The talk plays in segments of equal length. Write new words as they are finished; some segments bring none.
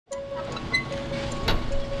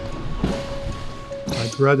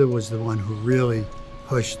brother was the one who really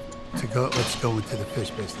pushed to go, let's go into the fish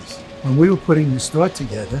business. When we were putting the store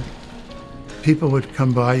together, people would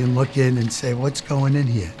come by and look in and say, what's going in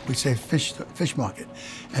here? We'd say fish market.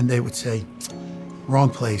 And they would say, wrong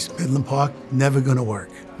place, Midland Park, never gonna work.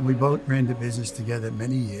 And we both ran the business together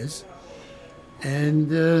many years.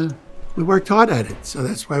 And we worked hard at it, so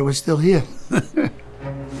that's why we're still here.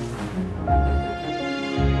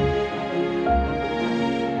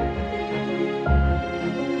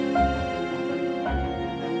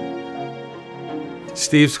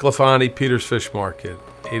 Steve Sclafani, Peter's Fish Market,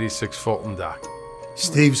 86 Fulton Dock.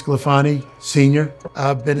 Steve Sclafani, Senior.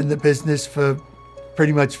 I've been in the business for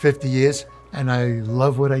pretty much 50 years, and I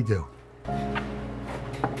love what I do.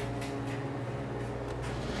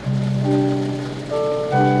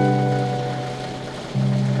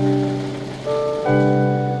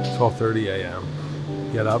 12:30 a.m.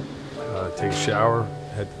 Get up, take a shower,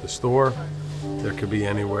 head to the store. There could be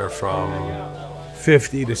anywhere from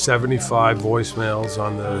 50 to 75 voicemails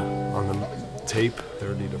on the tape,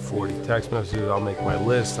 30 to 40 text messages. I'll make my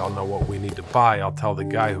list. I'll know what we need to buy. I'll tell the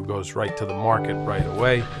guy who goes right to the market right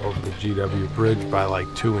away over the GW Bridge by like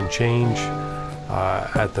 2 and change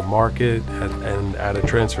at the market and at a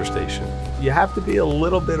transfer station. You have to be a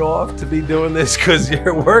little bit off to be doing this because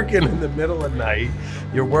you're working in the middle of night,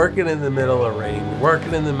 you're working in the middle of rain, you're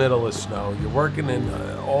working in the middle of snow, you're working in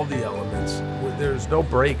all the elements. There's no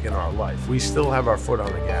break in our life. We still have our foot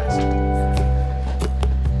on the gas.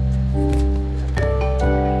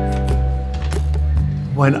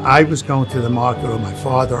 When I was going to the market, or my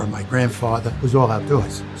father or my grandfather, it was all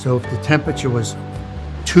outdoors. So if the temperature was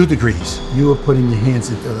 2 degrees, you were putting your hands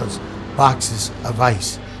into those boxes of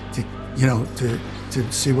ice to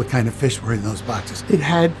see what kind of fish were in those boxes. It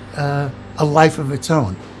had a life of its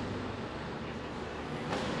own.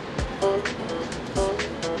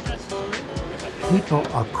 People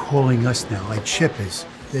are calling us now, like shippers.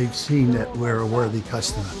 They've seen that we're a worthy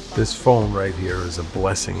customer. This phone right here is a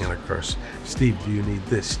blessing and a curse. Steve, do you need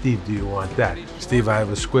this? Steve, do you want that? Steve, I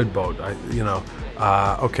have a squid boat.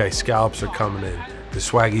 Okay, scallops are coming in. The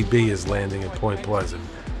Swaggy B is landing at Point Pleasant.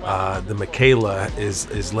 The Michaela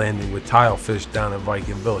is landing with tilefish down in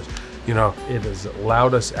Viking Village. You know, it has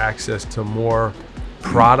allowed us access to more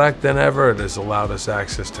product than ever. It has allowed us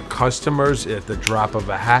access to customers at the drop of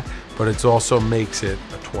a hat, but it also makes it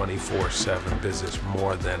a 24/7 business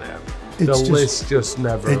more than ever. The list just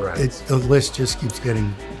never ends. The list just keeps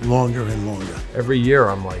getting longer and longer. Every year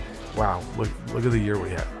I'm like, wow, look at the year we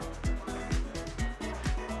have.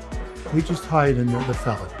 We just hired another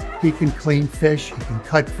fella. He can clean fish, he can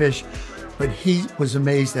cut fish, but he was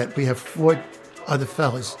amazed that we have 4 other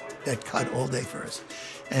fellas that cut all day for us.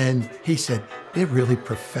 And he said, they're really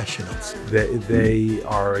professionals. They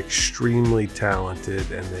are extremely talented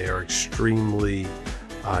and they are extremely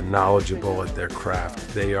knowledgeable at their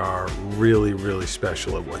craft. They are really, really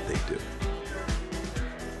special at what they do.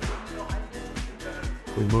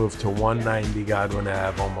 We moved to 190 Godwin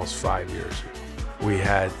Ave almost 5 years ago. We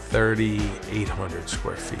had 3,800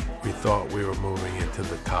 square feet. We thought we were moving into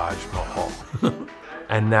the Taj Mahal.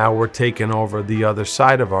 And now we're taking over the other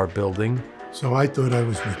side of our building. So I thought I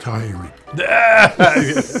was retiring.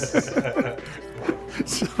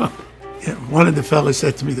 So yeah, one of the fellas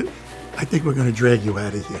said to me that, I think we're going to drag you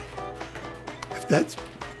out of here. If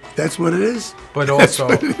that's what it is. But also,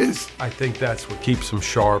 that's what it is. I think that's what keeps him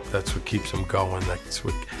sharp. That's what keeps him going.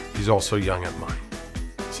 He's also young at mind.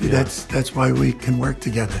 See, yeah. That's why we can work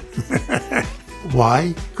together.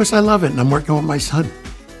 Why? Because I love it and I'm working with my son.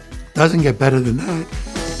 Doesn't get better than that.